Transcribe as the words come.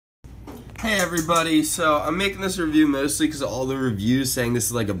Hey everybody, so I'm making this review mostly because of all the reviews saying this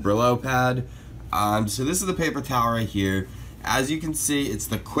is like a Brillo pad. So this is the paper towel right here. As you can see, it's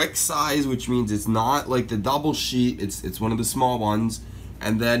the quick size, which means it's not like the double sheet, it's one of the small ones.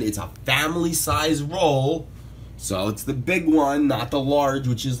 And then it's a family size roll, so it's the big one, not the large,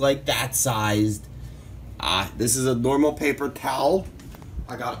 which is like that sized. This is a normal paper towel.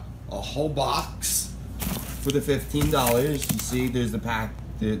 I got a whole box for the $15. You see there's the pack.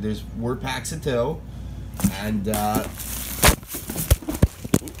 There's word packs of two, and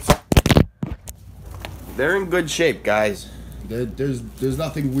they're in good shape, guys. There's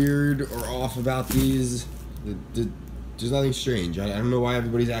nothing weird or off about these. There's nothing strange. I don't know why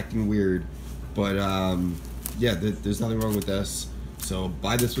everybody's acting weird, but yeah, there's nothing wrong with this. So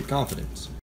buy this with confidence.